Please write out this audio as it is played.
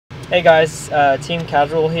Hey guys,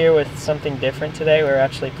 TeamCasual here with something different today. We're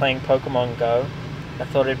actually playing Pokemon Go. I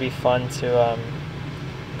thought it'd be fun to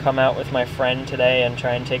come out with my friend today and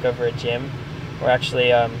try and take over a gym. We're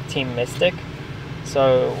actually Team Mystic.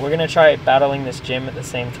 So we're going to try battling this gym at the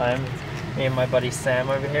same time. Me and my buddy Sam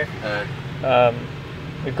over here.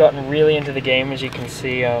 We've gotten really into the game, as you can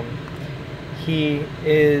see. He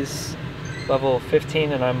is level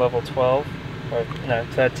 15 and I'm level 12, or no,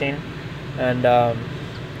 13. And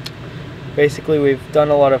basically we've done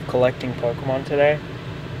a lot of collecting Pokemon today.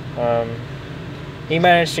 He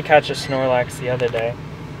managed to catch a Snorlax the other day,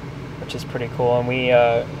 which is pretty cool, and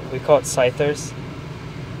we caught Scythers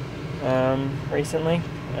recently,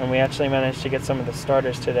 and we actually managed to get some of the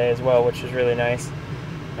starters today as well, which was really nice.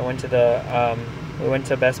 I went to we went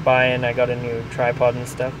to Best Buy and I got a new tripod and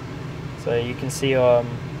stuff. So you can see a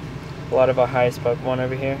lot of our highest Pokemon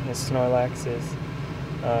over here. His Snorlax is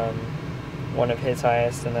one of his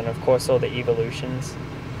highest, and then of course all the evolutions,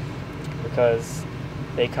 because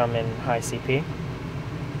they come in high CP.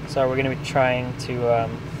 So we're going to be trying to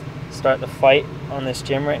start the fight on this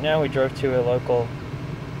gym right now. We drove to a local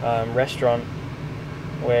restaurant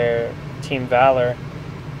where Team Valor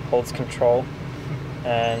holds control,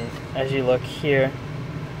 and as you look here,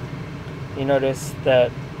 you notice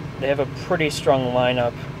that they have a pretty strong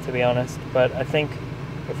lineup, to be honest, but I think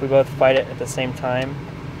if we both fight it at the same time,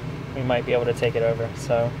 we might be able to take it over.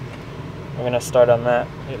 So I'm going to start on that.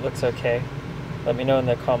 It looks okay. Let me know in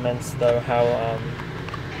the comments though how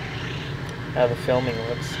the filming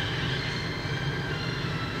looks.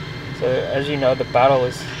 So as you know, the battle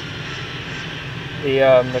is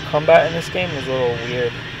the combat in this game is a little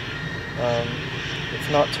weird. It's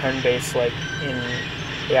not turn-based like in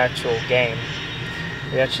the actual game.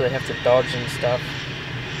 We actually have to dodge and stuff,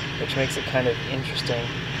 which makes it kind of interesting.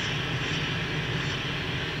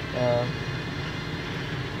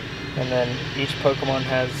 And then each Pokemon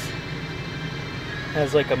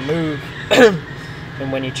has like a move,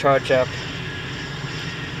 and when you charge up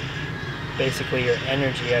basically your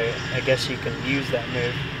energy, I guess you can use that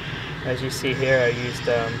move. As you see here, I used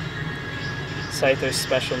Scyther's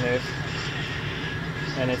special move,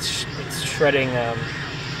 and it's shredding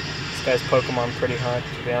this guy's Pokemon pretty hard,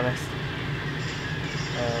 to be honest.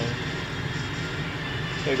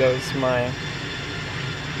 Here goes my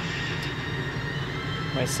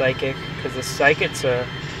Psychic, because the Psychics are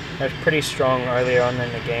pretty strong earlier on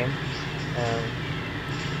in the game.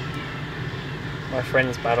 My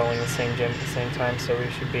friend's battling the same gym at the same time, so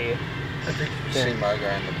we should be... I think you see my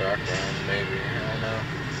guy in the background, maybe. I don't know.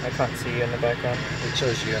 I can't see you in the background. It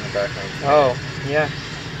shows you in the background. Oh, yeah.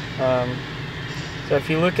 So if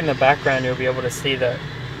you look in the background, you'll be able to see that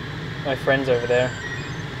my friend's over there.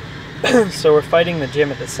 So we're fighting the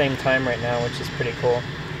gym at the same time right now, which is pretty cool.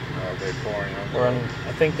 Vaporeon. We're on,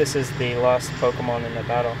 I think this is the last Pokemon in the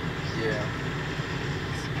battle. Yeah.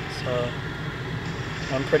 So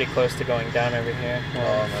I'm pretty close to going down over here.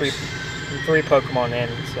 Nice. Three Pokemon in,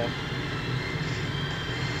 so.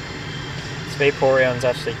 This Vaporeon's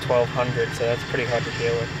actually 1200, so that's pretty hard to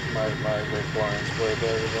deal with. My Vaporeon's way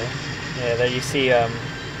better though. Yeah, there you see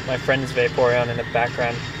my friend's Vaporeon in the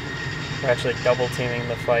background. We're actually double teaming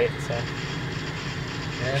the fight, so.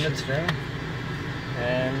 And it's down.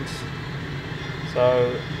 And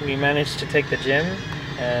so we managed to take the gym,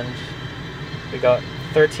 and we got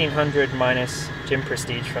 1300 minus gym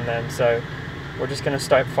prestige from them. So we're just going to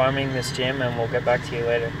start farming this gym, and we'll get back to you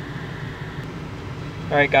later.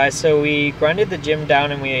 Alright guys, so we grinded the gym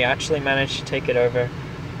down and we actually managed to take it over.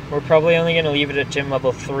 We're probably only going to leave it at gym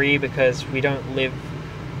level 3 because we don't live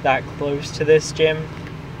that close to this gym.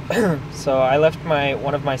 So I left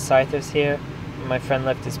one of my Scythers here, and my friend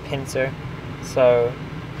left his Pinsir. So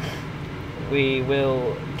we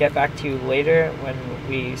will get back to you later when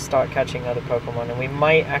we start catching other Pokemon, and we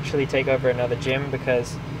might actually take over another gym,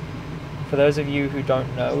 because for those of you who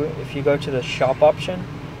don't know, if you go to the shop option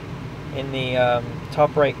in the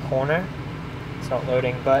top right corner, it's not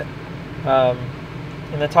loading, but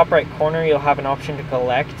in the top right corner you'll have an option to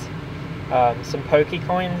collect some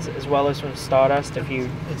Pokecoins as well as some Stardust. If you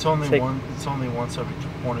it's only once every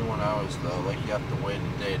 21 hours though. Like you have to wait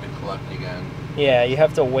a day to collect again. Yeah, you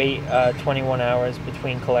have to wait 21 hours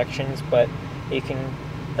between collections, but you can.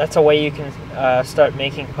 That's a way you can start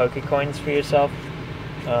making Pokecoins for yourself.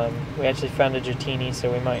 We actually found a Dratini,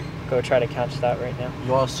 so we might go try to catch that right now.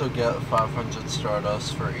 You also get 500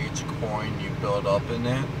 Stardust for each coin you build up in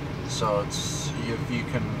it. So it's if you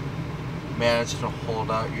can manage to hold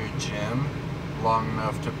out your gym long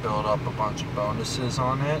enough to build up a bunch of bonuses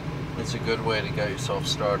on it, it's a good way to get yourself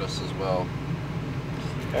Stardust as well.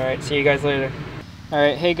 Alright, see you guys later.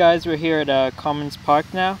 Alright, hey guys, we're here at Commons Park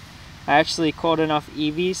now. I actually caught enough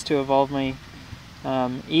EVs to evolve my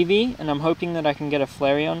Eevee, and I'm hoping that I can get a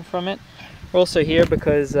Flareon from it. We're also here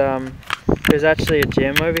because there's actually a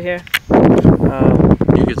gym over here.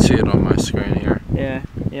 You can see it on my screen here.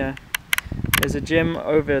 Yeah. There's a gym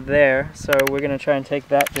over there, so we're going to try and take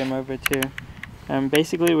that gym over too.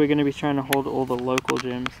 Basically, we're going to be trying to hold all the local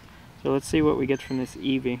gyms. So let's see what we get from this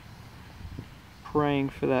Eevee. Praying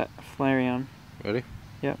for that Flareon. Ready?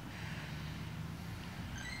 Yep.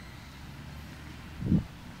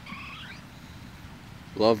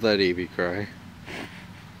 Love that Eevee cry.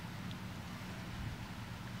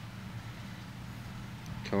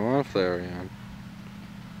 Come on, Flareon.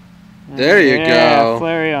 There you go.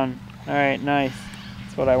 Flareon. Alright, nice.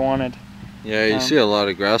 That's what I wanted. Yeah, you see a lot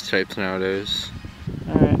of grass types nowadays.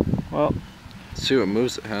 Alright, well. Let's see what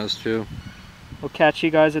moves it has too. We'll catch you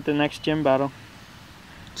guys at the next gym battle.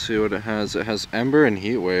 Let's see what it has. It has Ember and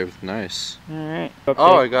Heat Wave. Nice. Alright.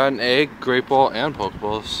 Oh, I got an egg, Great Ball, and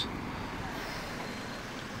Pokeballs.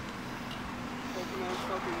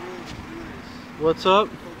 What's up?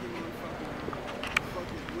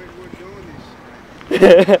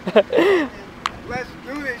 Let's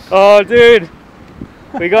do this. Oh, dude.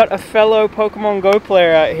 We got a fellow Pokemon Go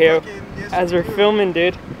player out here as we're filming,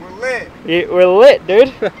 dude. We're lit. Yeah, we're lit,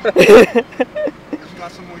 dude. Just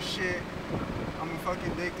got some more shit. I'm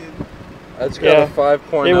fucking addicted. That's got a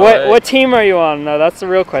 5.0. Hey, what team are you on? No, that's the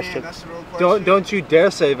real question. Man, that's the real question. Don't you dare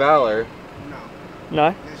say Valor. No.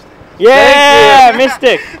 No? Yeah,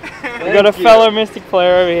 Mystic. We got a you. fellow Mystic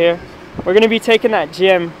player over here. We're gonna be taking that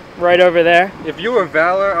gym right over there. If you were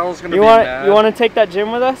Valor, I was gonna be mad. You want to take that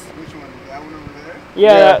gym with us? Which one? That one over there?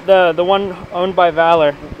 Yeah, the one owned by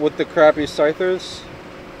Valor. With the crappy Scythers?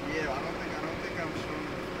 Yeah, I don't think I'm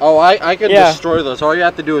strong. Oh, I can destroy those. All you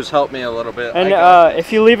have to do is help me a little bit. And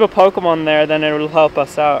if you leave a Pokemon there, then it will help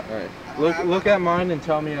us out. All right. Look at mine and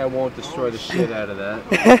tell me I won't destroy the shit out of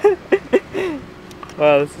that.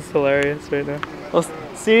 Wow, this is hilarious right now. We'll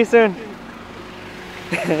see you soon.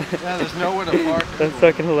 Yeah, there's nowhere to park. That's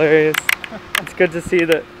fucking hilarious. It's good to see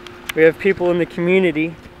that we have people in the community.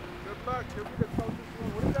 Good luck. You'll be the closest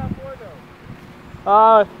one. What is that for,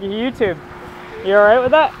 though? YouTube. You alright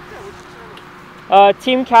with that?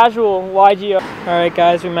 TeamCasual YGO. Alright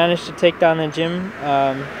guys, we managed to take down the gym.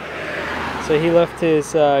 So he left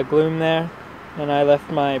his Gloom there, and I left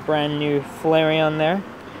my brand new Flareon there.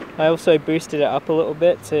 I also boosted it up a little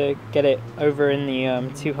bit to get it over in the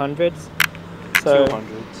 200s. So,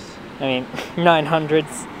 200s. I mean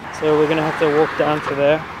 900s. So we're gonna have to walk down to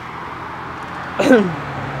there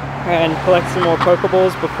and collect some more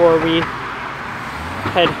Pokeballs before we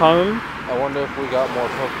head home. I wonder if we got more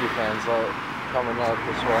Poke fans coming out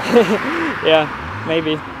this way. Yeah,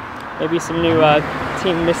 maybe some new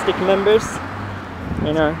Team Mystic members.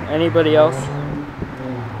 You know, anybody else.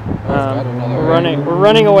 We're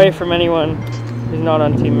running away from anyone who's not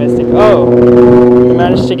on Team Mystic. Oh, we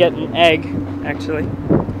managed to get an egg, actually.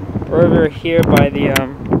 We're over here by the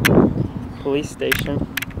police station.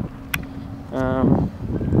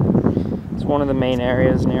 It's one of the main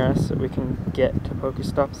areas near us that we can get to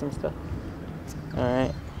Pokestops and stuff.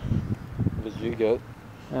 Alright. What did you get?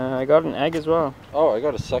 I got an egg as well. Oh, I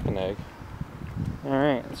got a second egg.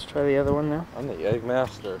 Alright, let's try the other one now. I'm the egg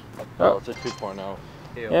master. Oh. Oh, it's a 2.0.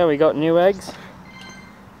 Yeah, we got new eggs.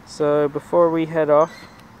 So before we head off,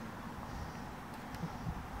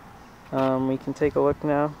 we can take a look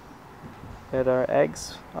now at our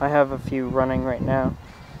eggs. I have a few running right now.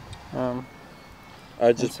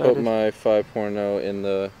 I just put my 5.0 in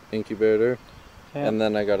the incubator, yeah. and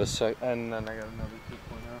then I got another 2.0.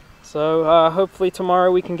 So hopefully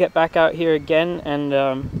tomorrow we can get back out here again and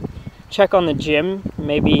check on the gym.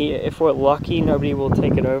 Maybe if we're lucky, nobody will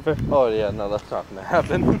take it over. Oh yeah, no, that's not gonna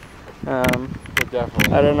happen.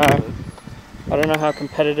 Definitely. I don't know. I don't know how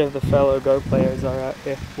competitive the fellow Go players are out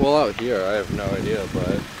here. Well, out here, I have no idea,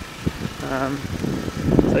 but.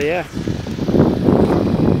 So yeah,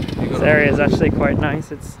 this area is actually quite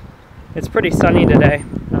nice. It's pretty sunny today.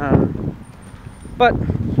 But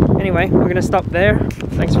anyway, we're gonna stop there.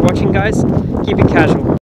 Thanks for watching, guys. Keep it casual.